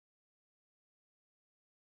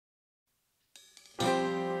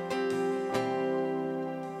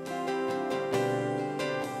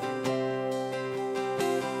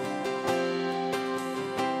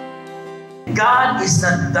God is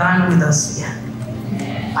not done with us yet.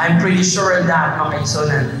 I'm pretty sure of that, mga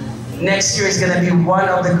kaisonan. Next year is going to be one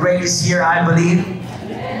of the greatest year, I believe.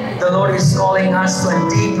 The Lord is calling us to a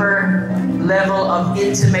deeper level of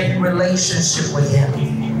intimate relationship with Him.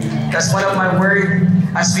 That's one of my words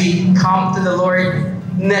as we come to the Lord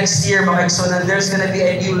next year, mga kaisonan. There's going to be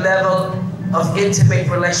a new level of intimate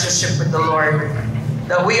relationship with the Lord.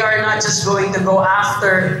 That we are not just going to go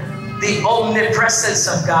after the omnipresence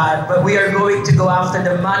of God, but we are going to go after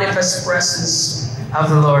the manifest presence of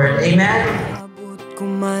the Lord. Amen? Abot ko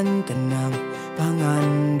man tanang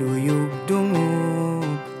panganduyog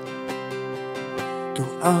dungog,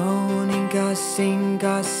 tuaw ning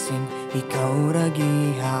kasing-kasing ikaw ra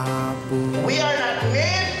gihapon. We are not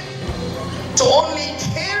meant to only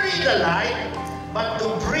carry the light, but to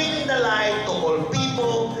bring the light to all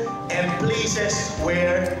people and places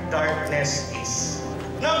where darkness is.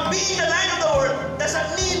 Now, being the light of the world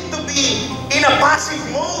doesn't need to be in a passive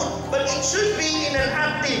mode, but it should be in an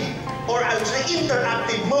active, or I would say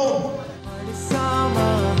interactive mode.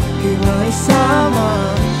 Sama, hiwalay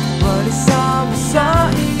sama, walay sama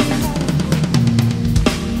sa iyo.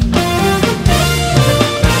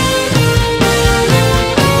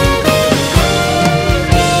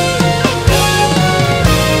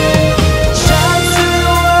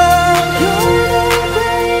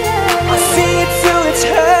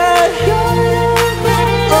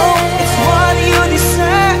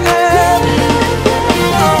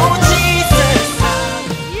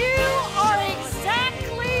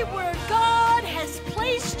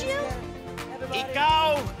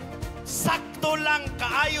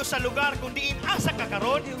 Sa lugar kung diin asa ka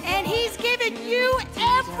karon. And He's given you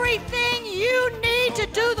everything you need to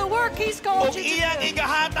do the work He's called you to do. Iyang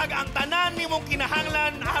igahatag ang tanan nimong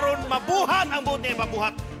kinahanglan aron mabuhat ang buot nga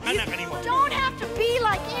mabuhat ana kanimo. You don't have to be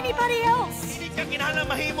like anybody else. Dili ka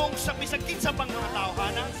kinahanglan mahimong sa bisag kinsa pang mga tao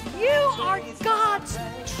kana. You are God's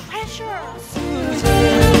treasure.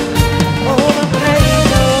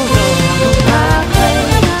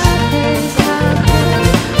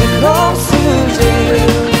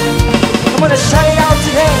 I'm gonna shout it out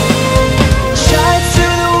today. Shout to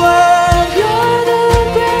the world, you're the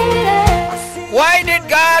greatest. Why did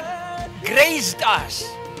God grace us?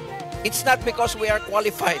 It's not because we are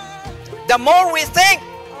qualified. The more we think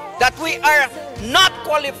that we are not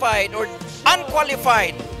qualified or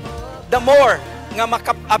unqualified, the more nga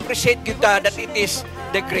maka-appreciate kita that it is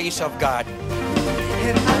the grace of God.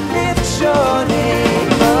 And I lift your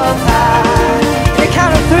name up high. The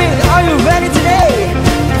count of 3, are you ready today?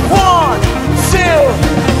 1, 2,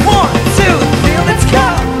 1, 2, 3, let's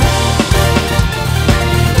go!